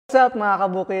What's up mga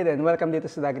kabukid and welcome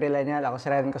dito sa Agrillenial. Ako si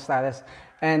Ryan Costales.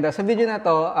 And sa video na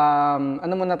to,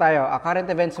 ano muna tayo, current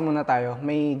events muna tayo.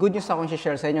 May good news akong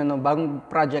share sa inyo, no?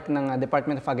 Bagong project ng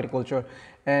Department of Agriculture.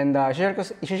 And share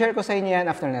ko sa inyo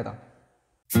yan after nito.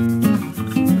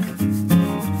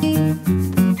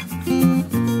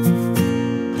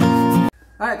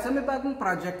 Alright, so may bagong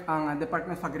project ang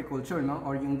Department of Agriculture, no?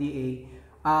 Or yung DA.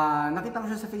 Nakita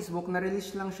ko siya sa Facebook,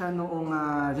 na-release lang siya noong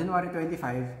January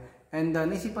 25. And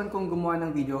naisipan kong gumawa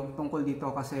ng video tungkol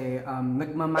dito kasi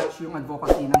nagmamatch yung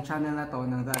advocacy ng channel na to,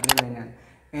 ng The Agrillenial,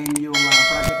 and yung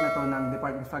project na to ng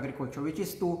Department of Agriculture, which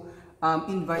is to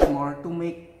invite more, to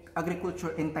make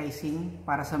agriculture enticing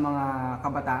para sa mga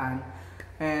kabataan.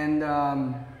 And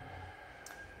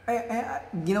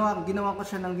ginawa ko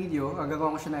siya ng video,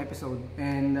 gagawa ko siya ng episode,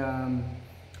 and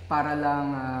para lang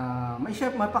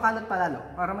mapakalat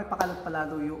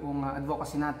palalo yung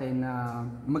advocacy natin na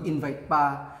mag-invite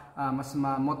pa, mas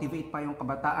ma-motivate pa yung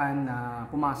kabataan na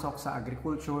pumasok sa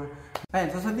agriculture. Ayan,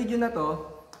 so sa video na to,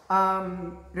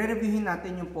 re-reviewin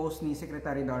natin yung post ni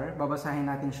Secretary Dar. Babasahin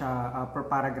natin siya per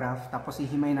paragraph, tapos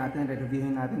ihimay natin,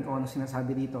 re-reviewin natin kung ano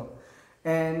sinasabi dito.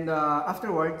 And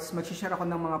afterwards, mag-share ako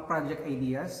ng mga project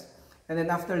ideas. And then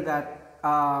after that,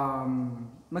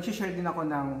 mag-share din ako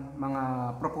ng mga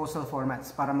proposal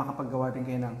formats para makapaggawa din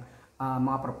kayo ng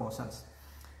mga proposals.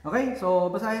 Okay,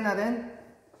 so basahin natin.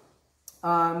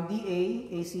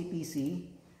 DA ACPC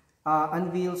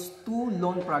unveils 2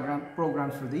 loan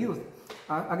programs for the youth.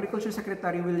 Agriculture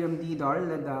Secretary William D. Dar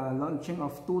led the launching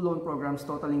of 2 loan programs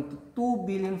totaling to 2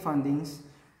 billion fundings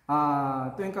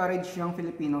to encourage young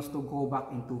Filipinos to go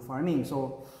back into farming.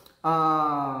 So,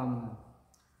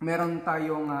 meron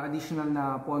tayong additional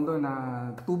na pondo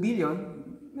na 2 billion.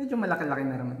 Medyo malaki-laki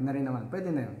na rin naman. Pwede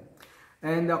na yun.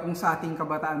 And kung sa ating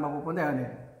kabataan mapupunta yun,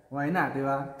 why not, di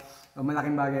ba?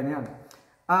 Malaking bagay na yun.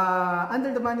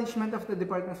 Under the management of the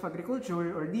Department of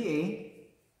Agriculture, or DA,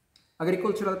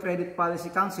 Agricultural Credit Policy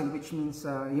Council, which means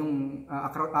yung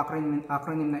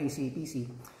acronym na ACPC,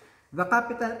 the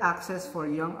Capital Access for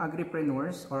Young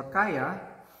Agripreneurs, or KAYA,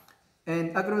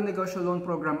 and Agro-Negosyo Loan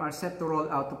Program are set to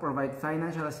roll out to provide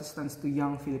financial assistance to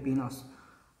young Filipinos.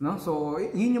 No? So,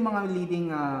 yun yung mga leading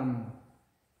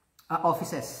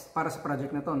offices para sa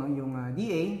project na to, no? Yung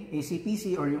DA,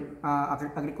 ACPC, or yung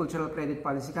Agricultural Credit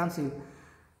Policy Council.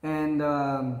 And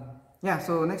yeah,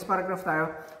 so next paragraph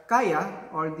tayo. KAYA,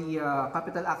 or the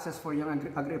Capital Access for Young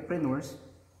Agripreneurs,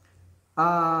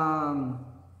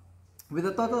 with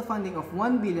a total funding of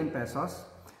 1 billion pesos,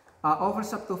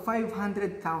 offers up to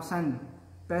 500,000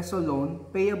 peso loan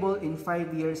payable in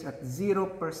 5 years at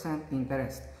 0%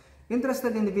 interest.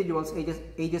 Interested individuals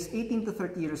ages 18 to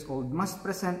 30 years old must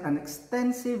present an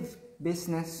extensive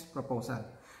business proposal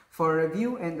for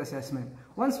review and assessment.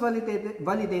 Once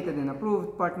validated and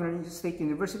approved, partner state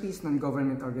universities,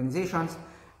 non-government organizations,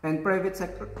 and private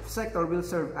sector will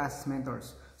serve as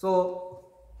mentors. So,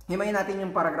 himayin natin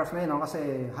yung paragraph na yun, no?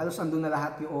 Kasi halos andun na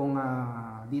lahat yung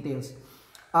details.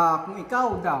 Kung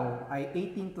ikaw daw ay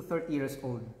 18 to 30 years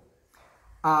old,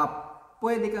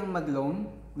 pwede kang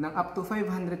mag-loan ng up to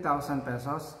 500,000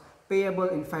 pesos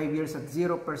payable in 5 years at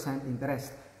 0%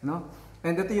 interest, no?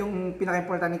 And ito yung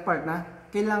pinaka-importanting part na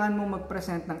kailangan mo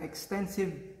mag-present ng extensive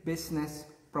business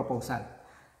proposal.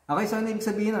 Okay, so ano ibig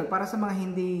sabihin nun? Para sa mga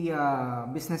hindi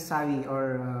business savvy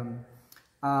or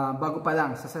bago pa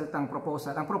lang sa salitang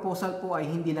proposal, ang proposal po ay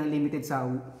hindi lang limited sa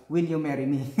will you marry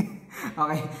me?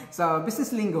 Okay, sa business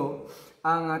lingo,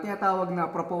 ang tinatawag na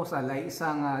proposal ay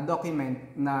isang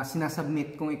document na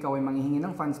sinasubmit kung ikaw ay manghihingi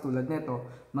ng funds tulad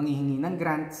nito, manghihingi ng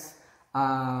grants,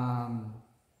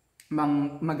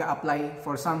 mag-a-apply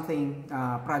for something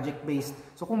project-based.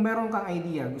 So kung meron kang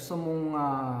idea, gusto mong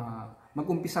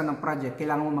mag-umpisa ng project,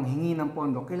 kailangan mo manghingi ng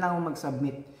pondo, kailangan mo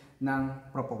mag-submit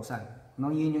ng proposal. No?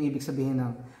 Yun yung ibig sabihin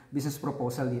ng business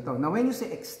proposal dito. Now when you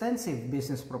say extensive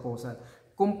business proposal,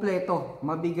 kumpleto,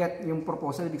 mabigat yung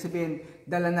proposal, ibig sabihin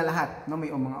dala na lahat. No?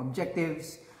 May mga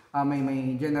objectives,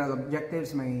 may general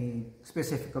objectives, may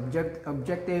specific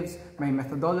objectives, may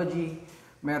methodology,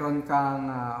 meron kang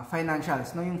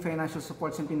financials, no? Yung financial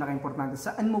supports yung pinaka-importante.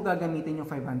 Saan mo gagamitin yung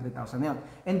 500,000 na yun?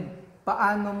 And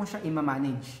paano mo siya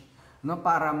i-manage, no?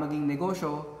 Para maging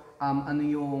negosyo, ano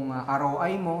yung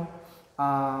ROI mo,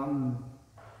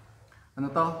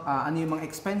 ano yung mga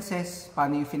expenses,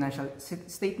 paano yung financial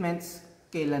statements,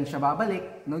 kailan siya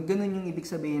babalik, no? Ganun yung ibig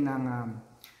sabihin ng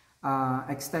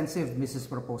extensive business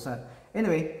proposal.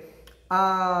 Anyway,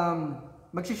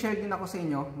 mag-share din ako sa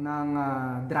inyo ng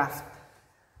draft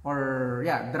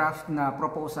na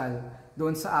proposal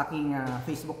doon sa aking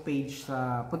Facebook page.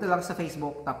 Punta lang sa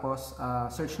Facebook, tapos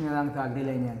search nyo lang The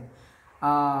Agrillenial.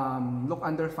 look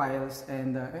under files,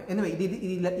 and anyway,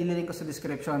 ililink ko sa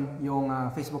description yung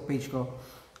Facebook page ko,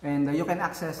 and you can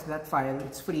access that file.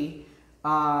 It's free,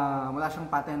 wala siyang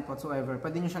patent whatsoever.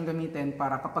 Pwede nyo siyang gamitin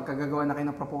para kapag gagawa na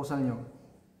kayo ng proposal nyo,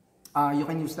 you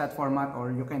can use that format or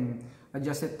you can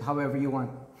adjust it however you want.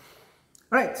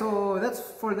 Right, so that's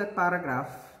for that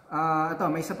paragraph. Ito,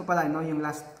 may isa pa pala, no, yung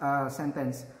last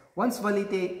sentence. Once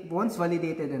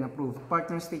validated and approved,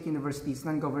 partner state universities,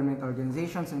 non-government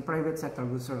organizations, and private sector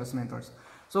will serve as mentors.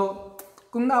 So,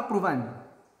 kung na-approvean,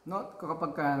 no,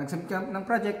 kapag nagsubmit ka ng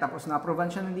project, tapos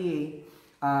na-approvean siya ng DA,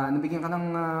 nabigyan ka ng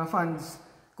funds,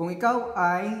 kung ikaw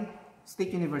ay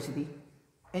state university,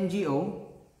 NGO,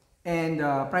 and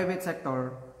private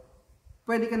sector,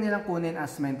 pwede ka nilang kunin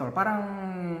as mentor. Parang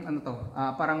ano to,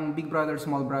 parang big brother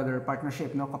small brother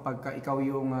partnership, no? Kapag ikaw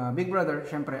yung big brother,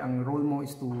 syempre ang role mo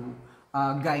is to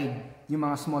guide yung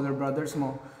mga smaller brothers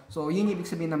mo. So yun yung ibig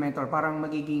sabihin na mentor, parang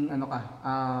magiging ano ka,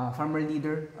 farmer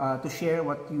leader, to share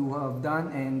what you have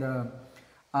done and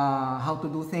how to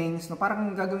do things, no?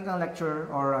 Parang gagawin kang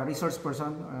lecturer or resource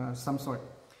person, some sort.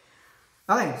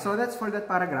 Okay, so that's for that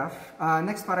paragraph.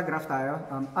 Next paragraph tayo.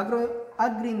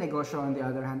 Agri-negosyo, on the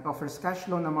other hand, offers cash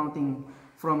loan amounting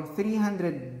from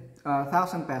 300,000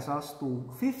 pesos to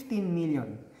 15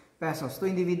 million pesos to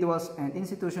individuals and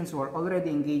institutions who are already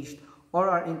engaged or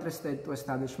are interested to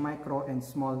establish micro and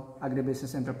small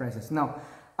agribusiness enterprises. Now,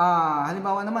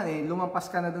 halimbawa naman, lumampas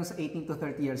ka na dun sa 18 to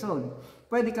 30 years old,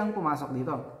 pwede kang pumasok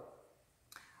dito.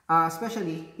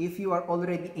 Especially if you are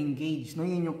already engaged, no,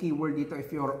 yun yung keyword dito,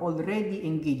 if you are already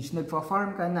engaged,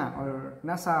 nagfa-farm ka na or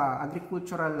nasa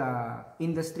agricultural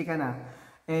industry ka na,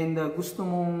 and gusto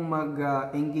mong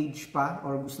mag-engage pa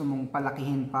or gusto mong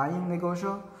palakihin pa yung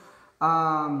negosyo,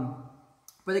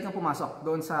 pwede kang pumasok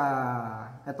doon sa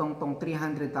itong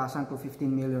 300,000 to 15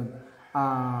 million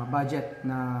budget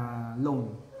na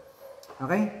loan.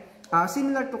 Okay?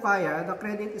 Similar to Kaya, the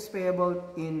credit is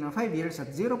payable in 5 years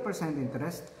at 0%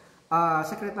 interest.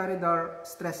 Secretary Dar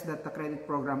stressed that the credit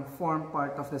program formed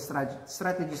part of the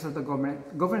strategies of the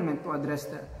government to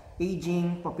address the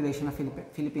aging population of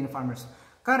Filipino farmers.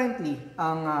 Currently,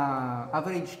 ang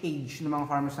average age ng mga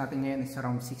farmers natin ngayon is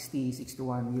around 60,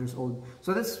 61 years old.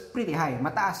 So that's pretty high.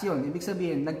 Mataas yun. Ibig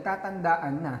sabihin,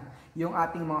 nagtatandaan na yung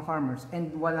ating mga farmers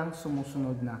and walang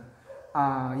sumusunod na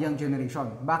young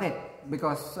generation. Bakit?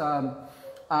 Because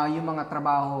yung mga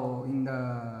trabaho in the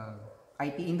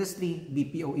IT industry,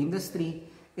 BPO industry,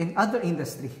 and other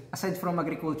industry, aside from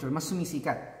agriculture, mas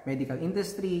sumisikat. Medical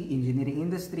industry, engineering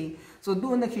industry. So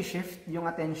doon nag-shift yung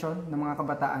attention ng mga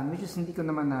kabataan, which is hindi ko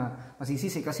naman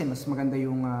masisisi kasi mas maganda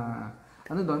yung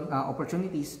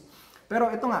opportunities. Pero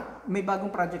ito nga, may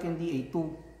bagong project yung DA to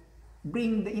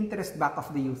bring the interest back of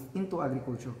the youth into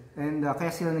agriculture. And kaya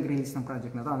sila nag-release ng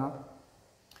project na to, no?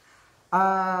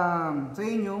 So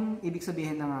yun yung ibig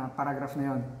sabihin ng paragraph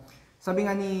na yun. Sabi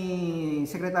nga ni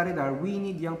Secretary Dar, we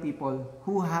need young people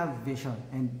who have vision.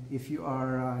 And if you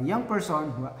are a young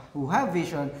person who have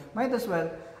vision, might as well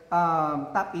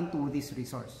tap into this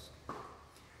resource.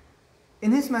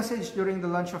 In his message during the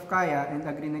launch of Kaya and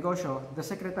Agri-negosyo, the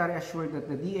Secretary assured that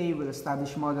the DA will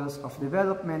establish models of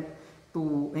development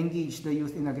to engage the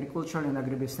youth in agriculture and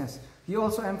agribusiness. He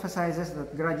also emphasizes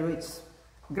that graduates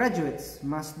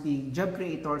must be job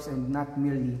creators and not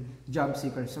merely job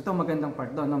seekers. Ito magandang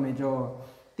part doon, no? Medyo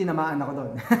tinamaan ako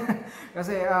doon.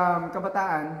 Kasi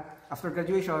kabataan, after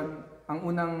graduation, ang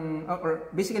unang, or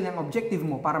basically ang objective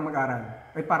mo para mag-aral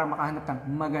ay para makahanap ng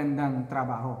magandang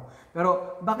trabaho.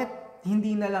 Pero bakit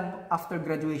hindi na lang after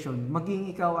graduation,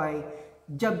 maging ikaw ay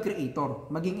job creator,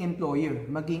 maging employer,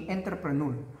 maging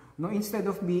entrepreneur? No,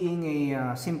 instead of being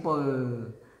a simple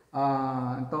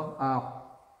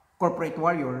corporate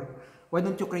warrior, why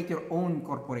don't you create your own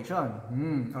corporation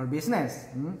or business?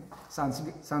 Sounds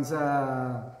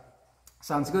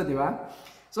good, di ba?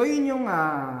 So yun yung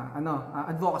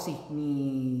advocacy ni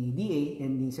DA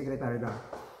and ni Secretary Dar.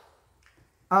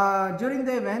 During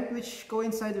the event, which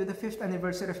coincided with the 5th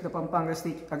anniversary of the Pampanga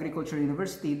State Agricultural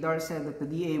University, Dar said that the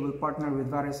DA will partner with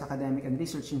various academic and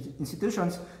research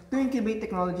institutions to incubate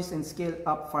technologies and scale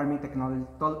up farming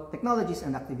technologies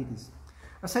and activities.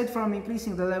 Aside from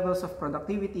increasing the levels of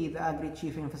productivity, the Agri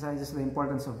Chief emphasizes the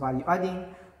importance of value adding,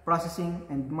 processing,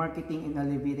 and marketing in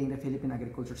alleviating the Philippine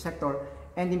agriculture sector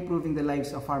and improving the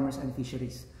lives of farmers and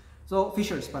fishers. So,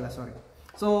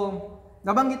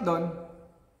 nabanggit doon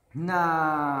na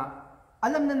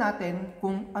alam na natin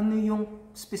kung ano yung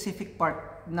specific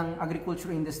part ng agriculture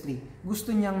industry.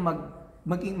 Gusto niyang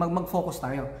mag-focus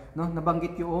tayo. No?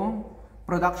 Nabanggit yung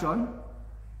production,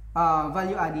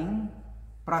 value adding,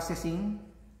 processing,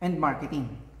 and marketing.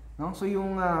 No? So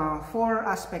yung 4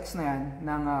 aspects na yan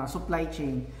ng supply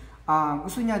chain,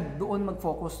 gusto niya doon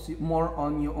mag-focus more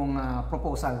on yung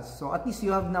proposals. So at least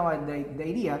you have now the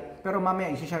idea, pero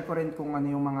mamaya i-share ko rin kung ano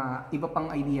yung mga iba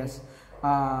pang ideas,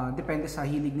 depende sa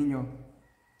hilig ninyo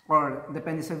or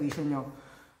depende sa vision nyo.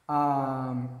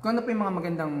 Kung ano pa yung mga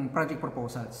magandang project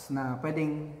proposals na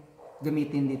pwedeng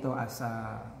gamitin dito as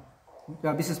a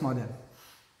business model.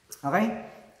 Okay?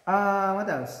 What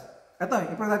else? Ito,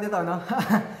 importante ito, no?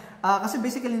 Kasi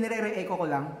basically nire-re-echo ko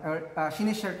lang,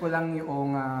 sinishare ko lang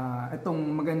yung itong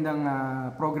magandang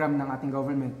program ng ating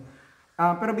government.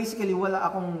 Pero basically wala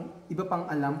akong iba pang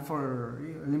alam for,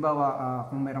 halimbawa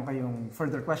kung mayroon kayong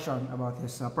further question about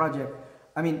this project.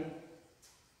 I mean,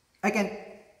 I can't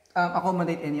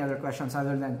accommodate any other questions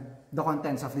other than the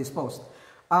contents of this post.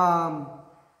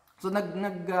 So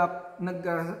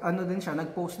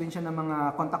nag-post din siya ng mga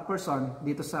contact person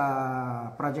dito sa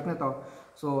project na to.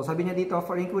 So sabi niya dito,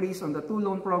 for inquiries on the 2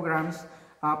 loan programs,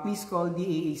 please call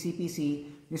DAACPC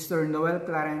Mr. Noel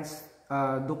Clarence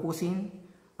Ducusin.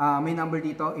 May number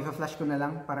dito, i-flash ko na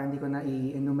lang para hindi ko na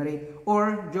i-enumerate.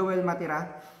 Or Joel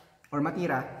Matira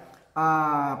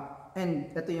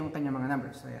and ito yung kanyang mga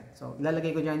numbers. Ayan. So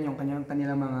ilalagay ko dyan yung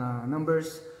kanilang mga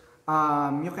numbers.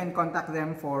 You can contact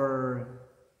them for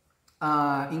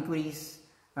inquiries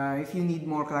if you need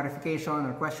more clarification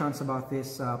or questions about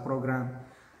this program.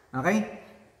 Okay?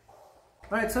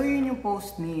 Alright, so yun yung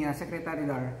post ni Secretary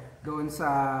Dar doon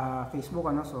sa Facebook.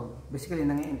 So basically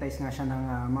nang-entice nga siya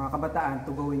ng mga kabataan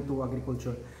to go into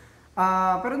agriculture.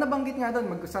 Pero nabanggit nga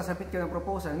doon, magsasabit ka ng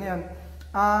proposal. Ngayon,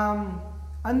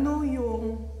 ano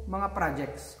yung mga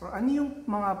projects or ano yung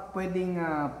mga pwedeng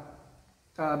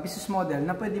business model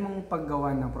na pwede mong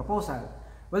paggawa ng proposal?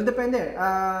 Well, depende.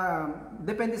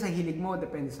 Depende sa hilig mo,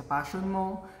 depende sa passion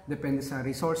mo, depende sa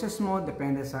resources mo,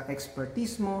 depende sa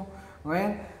expertise mo.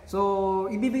 Okay?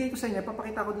 So, ibibigay ko sa inyo,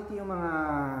 papakita ko dito yung mga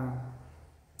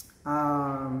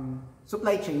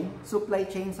supply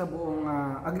chain sa buong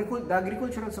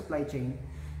agricultural supply chain.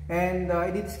 And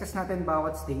i-discuss natin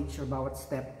bawat stage or bawat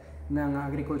step ng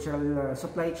agricultural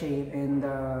supply chain, and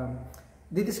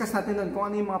di-discuss natin doon kung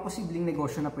ano yung mga posibleng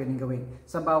negosyo na pwedeng gawin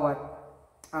sa bawat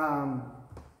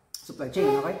supply chain.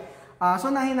 Okay?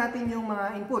 So unahin natin yung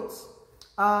mga inputs.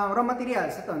 Raw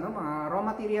materials, ito, no? Mga raw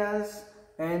materials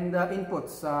and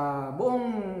inputs sa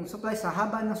buong supply, sa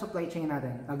haba ng supply chain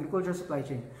natin, agriculture supply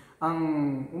chain. Ang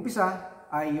umpisa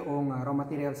ay yung raw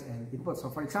materials and inputs.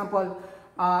 So for example,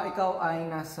 ikaw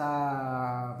ay nasa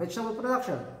vegetable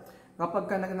production. Kapag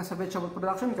ka nasa vegetable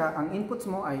production ka, ang inputs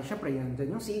mo ay syempre yan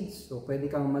dyan yung seeds. So pwede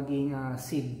kang maging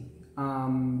seed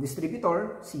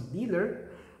distributor, seed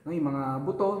dealer, no, yung mga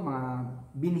buto, mga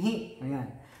binhi. Ayan.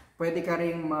 Pwede ka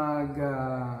ring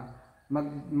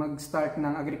mag-start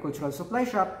ng agricultural supply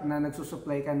shop na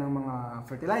nagsusupply ka ng mga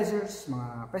fertilizers,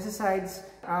 mga pesticides,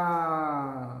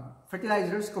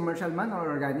 fertilizers, commercial man or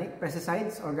organic,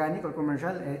 pesticides, organic or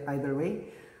commercial, either way.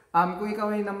 Kung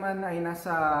ikaw ay naman ay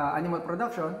nasa animal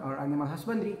production or animal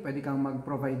husbandry, pwede kang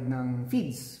mag-provide ng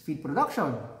feed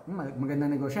production.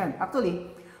 Magandang negosyo yan.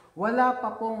 Actually, wala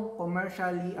pa pong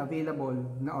commercially available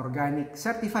na organic,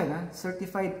 certified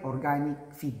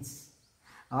organic feeds.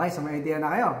 Okay, so may idea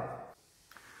na kayo.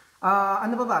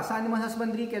 Ano pa ba? Sa animal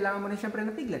husbandry, kailangan mo rin syempre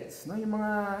ng piglets, no? Yung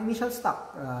mga initial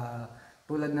stock,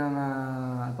 tulad ng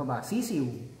ano pa ba?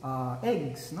 Sisiw,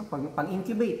 eggs, no?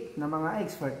 Pang-incubate na mga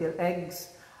eggs, fertile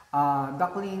eggs,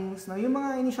 ducklings, no? Yung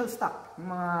mga initial stock,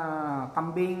 yung mga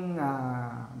kambing,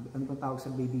 ano ba tawag sa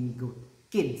baby goat?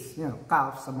 Kids, you know,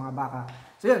 calves sa mga baka.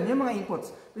 So yun, yung mga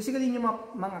inputs. Basically, yung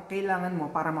mga kailangan mo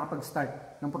para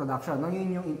makapag-start ng production. No?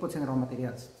 Yun yung inputs and raw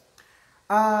materials.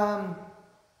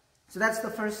 So that's the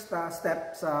first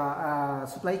step sa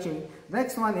supply chain. The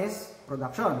next one is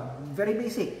production. Very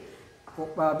basic.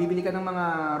 Bibili ka ng mga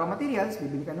raw materials,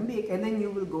 bibili ka ng beef, and then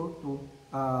you will go to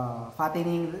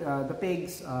fattening the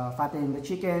pigs, fattening the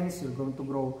chickens, you're going to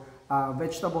grow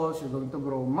vegetables, you're going to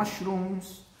grow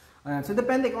mushrooms. So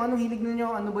depende kung anong hilig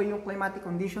niyo, ano ba yung climatic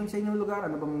conditions sa inyong lugar,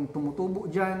 ano bang tumutubo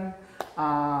dyan,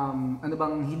 ano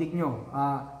bang hilig nyo.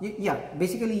 Yeah,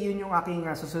 basically yun yung aking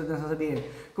susunod na sasabihin.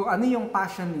 Kung ano yung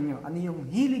passion niyo, ano yung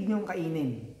hilig nyong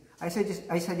kainin,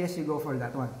 I suggest you go for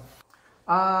that one.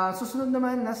 Susunod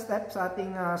naman na step sa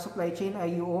ating supply chain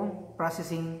ay yung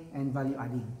processing and value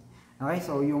adding. Okay,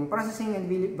 so yung processing and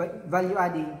value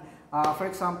adding, for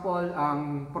example,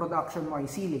 ang production mo ay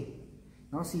sili.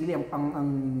 No, sili ang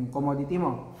commodity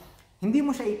mo. Hindi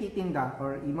mo siya ititinda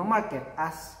or i-market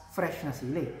as fresh na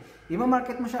sili.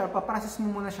 I-market mo siya or paprocess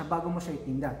mo muna siya bago mo siya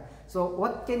itinda. So,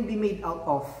 what can be made out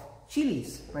of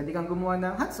chilies? Pwede kang gumawa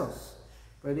ng hot sauce.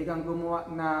 Pwede kang gumawa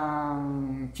ng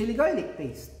chili garlic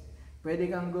paste. Pwede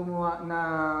kang gumawa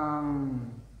ng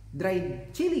dried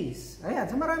chilies. Ayan,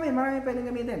 so marami pwedeng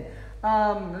gamitin.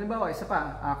 Halimbawa, isa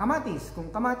pa, kamatis.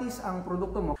 Kung kamatis ang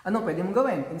produkto mo, ano pwede mong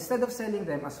gawin? Instead of selling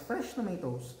them as fresh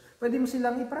tomatoes, pwede mo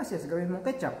silang i-process. Gawin mong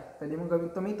ketchup. Pwede mong gawin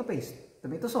tomato paste,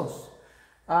 tomato sauce.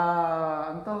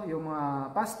 Yung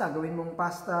mga pasta, gawin mong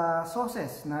pasta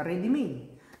sauces na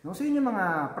ready-made. No? So yun yung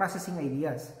mga processing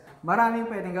ideas. Maraming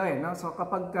pwedeng gawin. No? So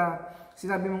kapag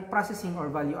sinabi mong processing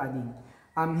or value adding,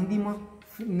 hindi mo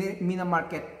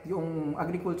minamarket yung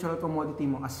agricultural commodity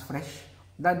mo as fresh.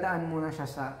 Dadaan muna siya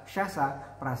sa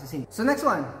processing. So next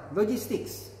one,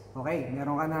 logistics. Okay,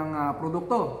 meron ka ng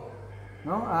produkto.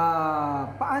 No?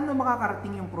 Paano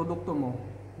makakarating yung produkto mo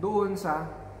doon sa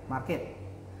market?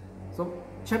 So,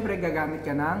 syempre gagamit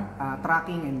ka ng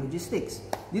tracking and logistics.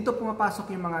 Dito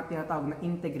pumapasok yung mga tinatawag na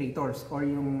integrators or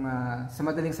yung sa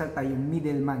madaling salita yung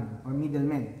middleman or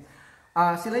middlemen.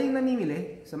 Sila yung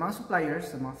namimili sa mga suppliers,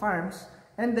 sa mga farms,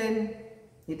 and then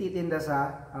ititinda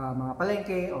sa mga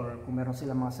palengke or kung meron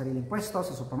sila mga sariling pwesto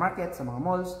sa supermarket, sa mga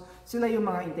malls, sila yung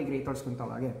mga integrators kung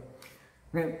tawagin.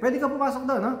 Okay, pwede ka pumasok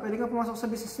doon, no? Pwede ka pumasok sa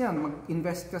business niyan,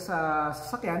 mag-invest ka sa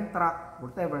sasakyan, truck,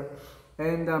 whatever.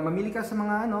 And mamili ka sa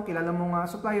mga kilala mong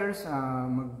suppliers,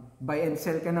 mag-buy and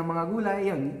sell ka ng mga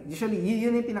gulay, yun. Usually,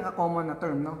 yun yung pinaka-common na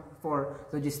term, no? For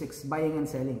logistics, buying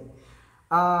and selling.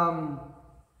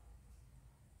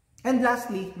 And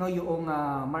lastly, no, yung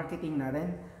marketing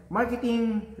natin.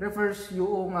 Marketing refers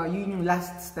yun yung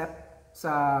last step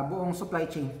sa buong supply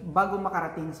chain bago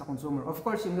makarating sa consumer. Of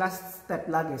course, yung last step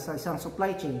lagi sa isang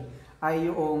supply chain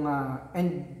ay yung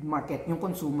end market, yung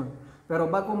consumer. Pero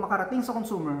bago makarating sa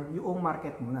consumer, yung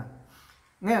market muna.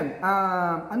 Ngayon,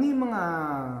 ano yung mga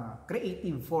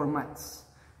creative formats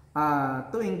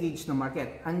to engage the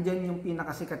market? Andyan yung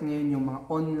pinakasikat ngayon yung mga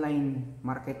online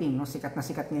marketing. No? Sikat na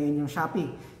sikat ngayon yung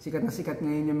Shopee. Sikat na sikat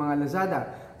ngayon yung mga Lazada.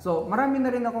 So, marami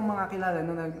na rin akong mga kilala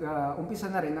na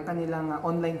nag-umpisa na rin ng kanilang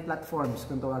online platforms,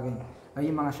 kung tawagin.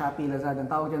 Yung mga Shopee, Lazada,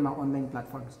 ang tawag dyan mga online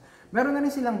platforms. Meron na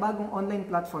rin silang bagong online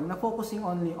platform na focusing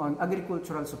only on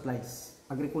agricultural supplies.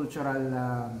 Agricultural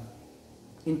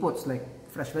inputs like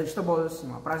fresh vegetables,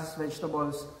 mga processed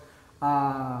vegetables.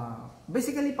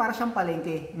 Basically, para siyang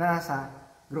palengke na sa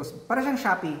grocery. Para siyang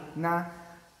Shopee na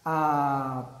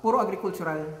puro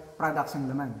agricultural products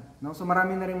ang laman. No? So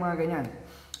marami na rin mga ganyan.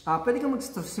 Pwede kang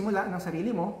magsimula ng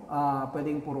sarili mo.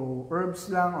 Pwedeng puro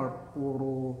herbs lang or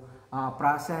puro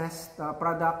processed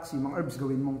products. Yung mga herbs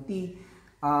gawin mong tea.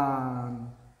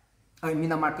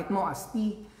 Minamarket mo as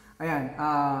tea. Ayan,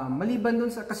 maliban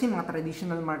dun sa, kasi mga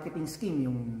traditional marketing scheme,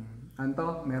 yung,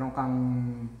 meron kang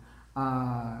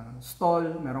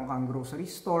stall, meron kang grocery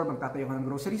store, magtatayo ka ng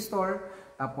grocery store,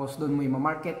 tapos doon mo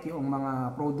i-market yung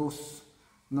mga produce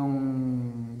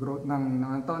ng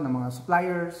mga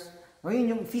suppliers. No,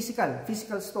 yun yung physical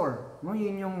store. No,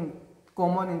 yun yung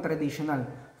common and traditional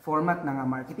format ng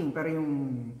marketing. Pero yung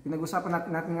pinag-usapan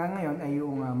natin nga ngayon ay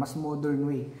yung mas modern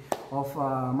way of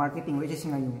marketing, which is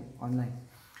nga yung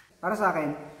online. Para sa akin,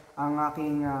 ang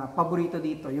aking paborito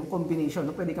dito, yung combination,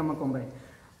 no? Pwede kang mag-combine.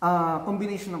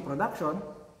 Combination ng production,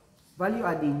 value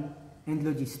adding, and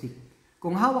logistic.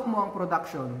 Kung hawak mo ang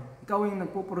production, ikaw yung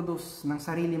nagpo-produce ng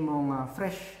sarili mong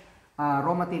fresh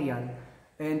raw material,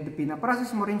 and pinaprocess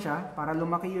mo rin siya para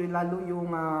lumaki lalo yung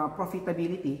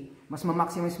profitability, mas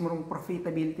ma-maximize mo yung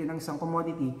profitability ng isang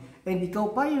commodity, and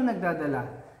ikaw pa yung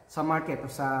nagdadala sa market o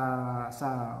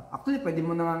sa actually, pwede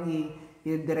mo namang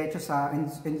diretso sa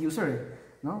end user,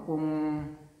 no? Kung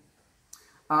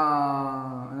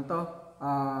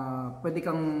pwede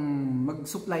kang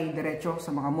mag-supply diretso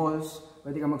sa mga malls,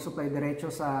 pwede kang mag-supply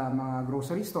diretso sa mga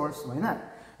grocery stores, why not?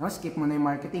 No? Skip mo na yung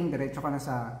marketing, diretso ka na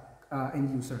sa end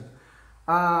user.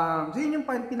 So yun yung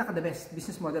pinaka-the best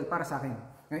business model para sa akin.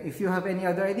 If you have any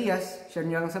other ideas, share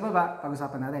nyo lang sa baba,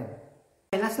 pag-usapan natin.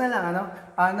 Last na lang,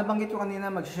 nabanggit ko kanina,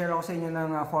 mag-share ako sa inyo ng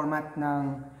format ng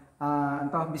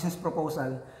business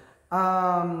proposal.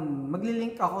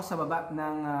 Maglilink ako sa baba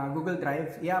ng Google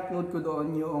Drive. I-upload ko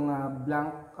doon yung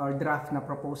blank or draft na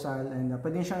proposal, and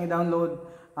pwede siyang i-download,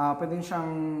 pwede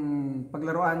siyang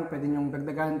paglaruan, pwede niyong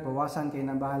dagdagan, bawasan, kayo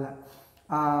na bahala.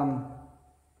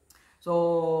 So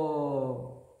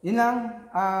yun lang.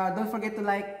 Don't forget to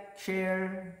like,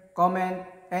 share, comment,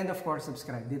 and of course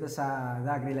subscribe dito sa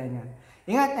The Agrillenial.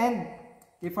 Ingat and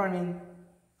keep farming!